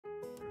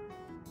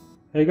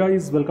Hey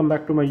guys, welcome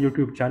back to my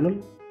YouTube channel.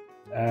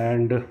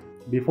 And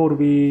before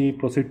we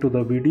proceed to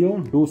the video,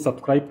 do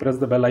subscribe, press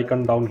the bell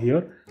icon down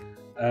here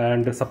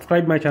and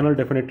subscribe my channel.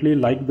 Definitely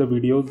like the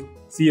videos,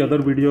 see other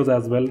videos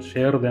as well,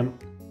 share them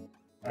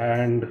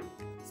and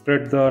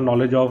spread the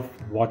knowledge of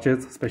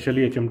watches,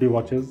 especially HMT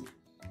watches.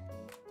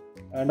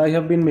 And I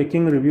have been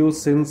making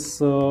reviews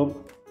since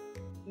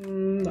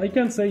I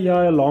can say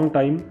a long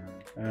time,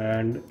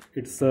 and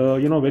it's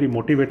very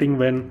motivating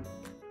when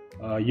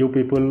you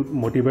people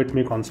motivate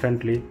me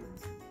constantly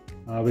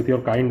with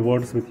your kind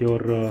words, with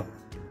your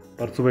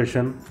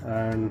persuasion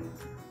and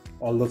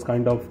all those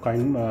kind of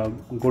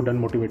good and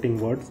motivating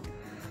words.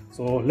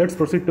 So let's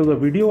proceed to the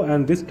video,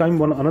 and this time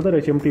another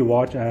HMT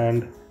watch,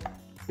 and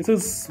this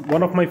is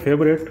one of my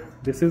favorite.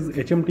 This is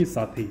HMT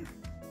Saathi.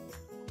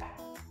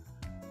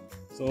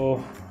 So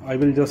I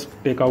will just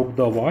take out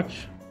the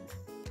watch,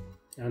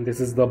 and this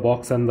is the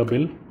box and the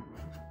bill.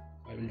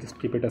 I will just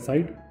keep it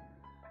aside.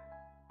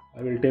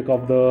 I will take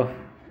off the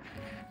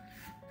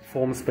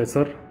foam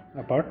spacer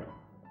apart,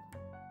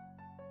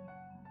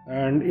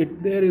 and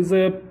there is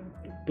a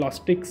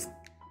plastics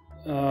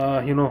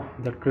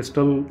that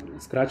crystal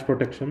scratch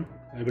protection.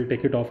 I will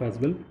take it off as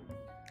well.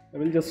 I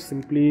will just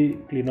simply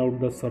clean out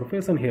the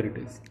surface, and here it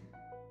is.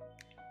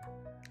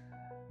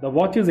 The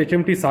watch is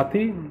HMT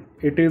Saathi.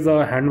 It is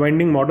a hand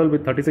winding model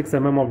with 36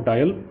 mm of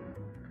dial,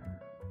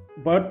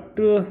 but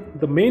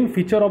the main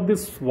feature of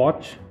this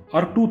watch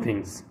are two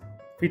things.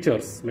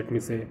 Features, let me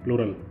say,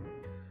 plural.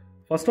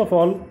 First of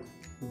all,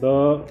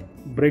 the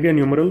Breguet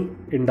numeral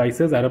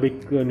indices,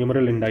 Arabic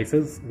numeral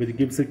indices, which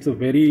gives it a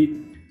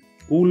very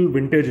cool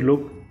vintage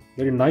look,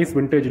 very nice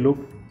vintage look,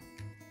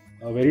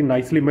 a very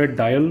nicely made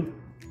dial.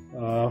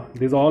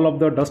 This all of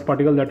the dust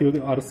particle that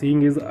you are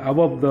seeing is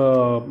above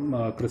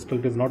the crystal,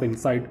 it is not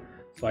inside.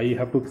 So I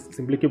have to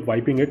simply keep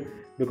wiping it,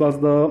 because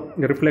the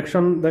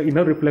reflection, the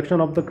inner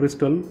reflection of the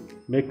crystal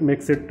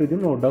makes it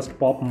dust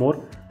pop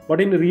more. But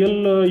in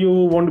real you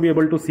won't be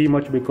able to see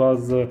much,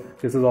 because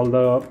this is all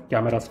the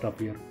camera stuff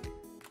here.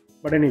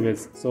 But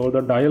anyways, so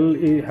the dial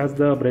has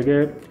the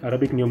Breguet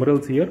Arabic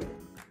numerals here,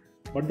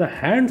 but the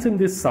hands in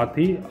this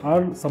Saathi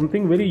are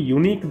something very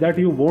unique that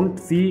you won't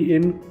see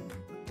in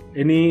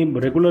any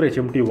regular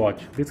HMT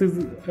watch. This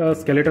is a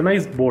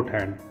skeletonized boat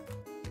hand,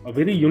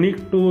 very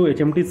unique to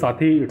HMT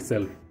Saathi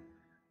itself.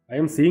 I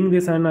am seeing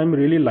this and I am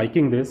really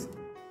liking this.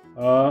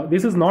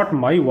 This is not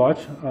my watch,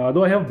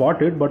 though I have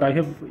bought it, but I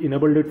have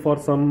enabled it for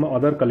some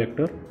other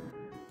collector.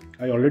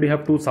 I already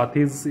have two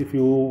Saathis. If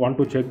you want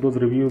to check those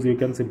reviews, you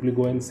can simply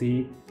go and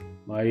see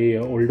my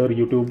older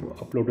YouTube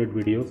uploaded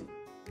videos.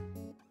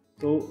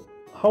 So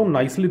how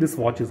nicely this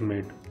watch is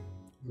made.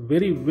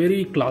 Very,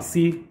 very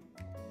classy.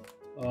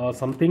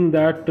 Something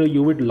that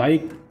you would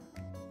like.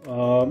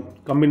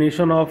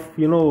 Combination of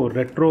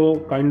retro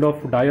kind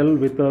of dial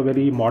with a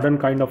very modern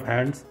kind of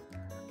hands.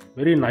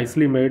 Very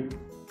nicely made.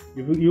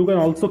 You can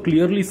also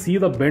clearly see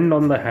the bend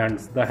on the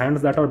hands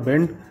that are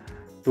bent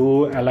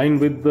to align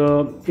with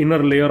the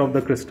inner layer of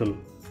the crystal.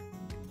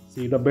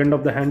 See, the bend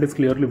of the hand is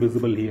clearly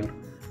visible here,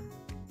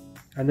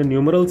 and the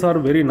numerals are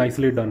very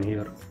nicely done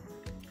here.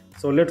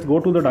 So let's go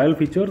to the dial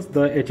features.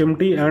 The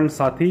HMT and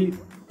Saathi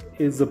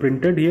is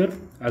printed here,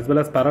 as well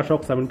as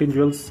Parashock 17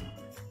 jewels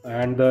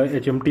and the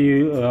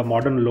HMT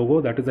modern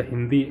logo, that is a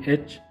Hindi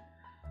H.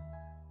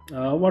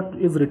 What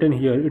is written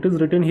here? It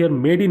is written here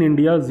made in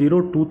India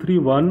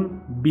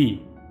 0231B.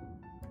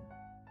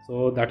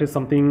 So that is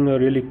something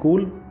really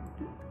cool.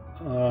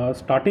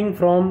 Starting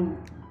from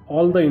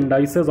all the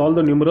indices, all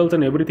the numerals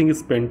and everything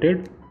is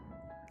painted.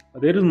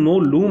 There is no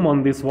loom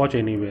on this watch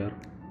anywhere,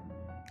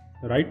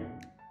 right?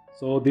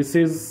 So this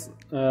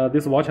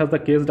watch has the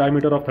case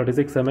diameter of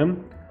 36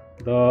 mm.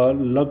 The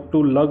lug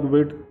to lug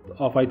width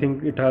of, I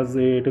think it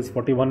is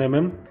 41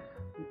 mm.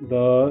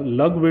 The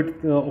lug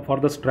width for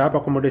the strap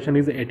accommodation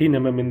is 18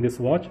 mm in this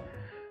watch.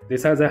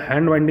 This has a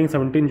hand winding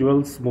 17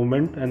 jewels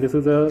movement, and this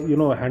is a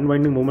hand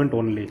winding movement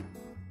only.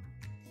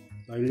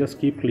 I will just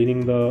keep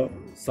cleaning the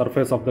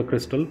surface of the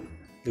crystal,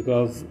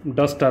 because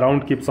dust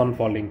around keeps on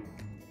falling.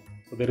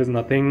 So there is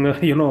nothing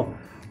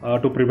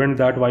to prevent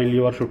that while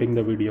you are shooting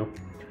the video.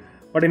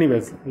 But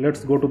anyways,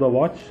 let's go to the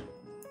watch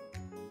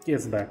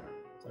case back.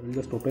 So I will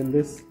just open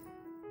this.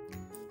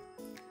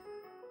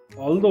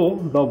 Although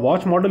the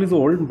watch model is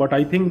old, but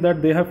I think that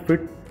they have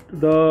fit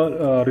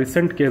the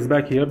recent case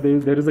back here.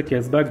 There is a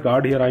case back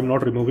guard here. I am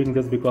not removing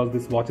this because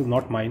this watch is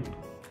not mine.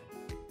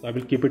 So I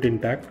will keep it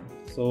intact.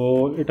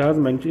 So it has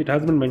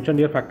been mentioned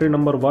here factory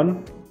number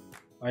 1,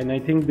 and I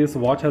think this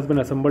watch has been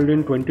assembled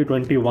in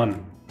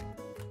 2021.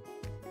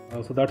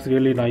 So that's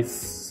really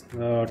nice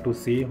to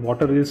see.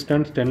 Water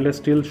resistant, stainless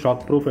steel,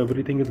 shock proof,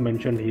 everything is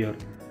mentioned here.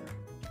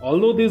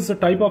 Although this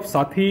type of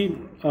Saathi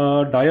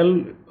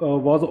dial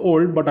was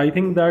old, but I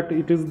think that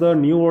it is the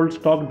new old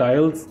stock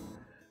dials,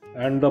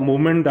 and the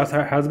movement that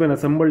has been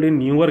assembled in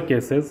newer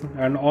cases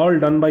and all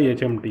done by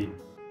HMT.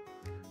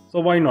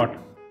 So why not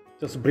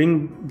just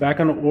bring back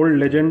an old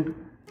legend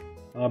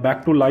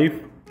back to life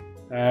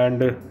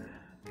and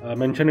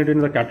mention it in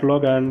the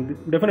catalog, and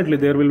definitely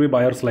there will be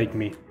buyers like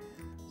me.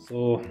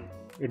 So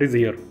it is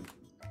here.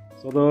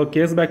 So the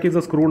case back is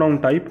a screw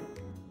down type,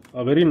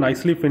 a very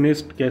nicely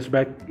finished case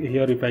back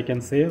here, if I can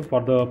say,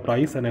 for the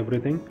price and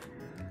everything.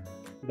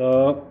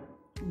 The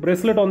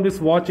bracelet on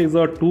this watch is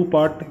a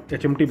 2-part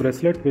HMT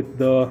bracelet with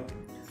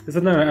this is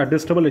an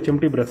adjustable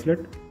HMT bracelet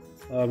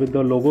with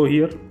the logo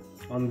here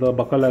on the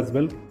buckle as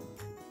well.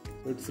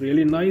 So it's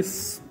really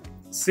nice.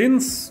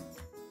 Since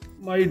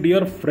my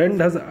dear friend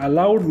has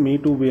allowed me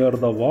to wear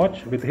the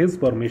watch with his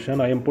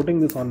permission, I am putting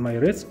this on my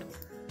wrist,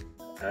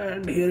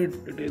 and here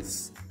it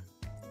is.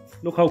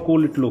 Look how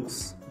cool it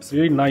looks. It's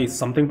really nice,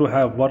 something to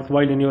have,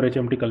 worthwhile in your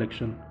HMT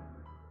collection.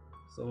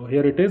 So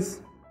here it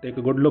is. Take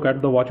a good look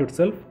at the watch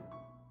itself.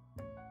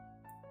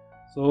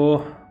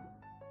 So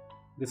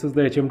this is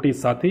the HMT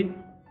Saathi,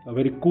 a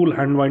very cool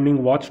hand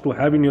winding watch to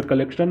have in your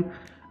collection,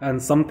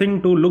 and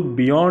something to look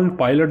beyond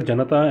Pilot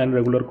Janata and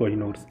regular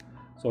Kohinoors.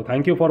 So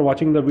thank you for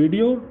watching the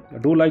video.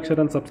 Do like, share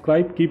and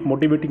subscribe. Keep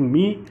motivating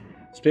me.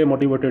 Stay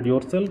motivated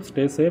yourself.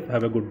 Stay safe.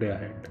 Have a good day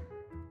ahead.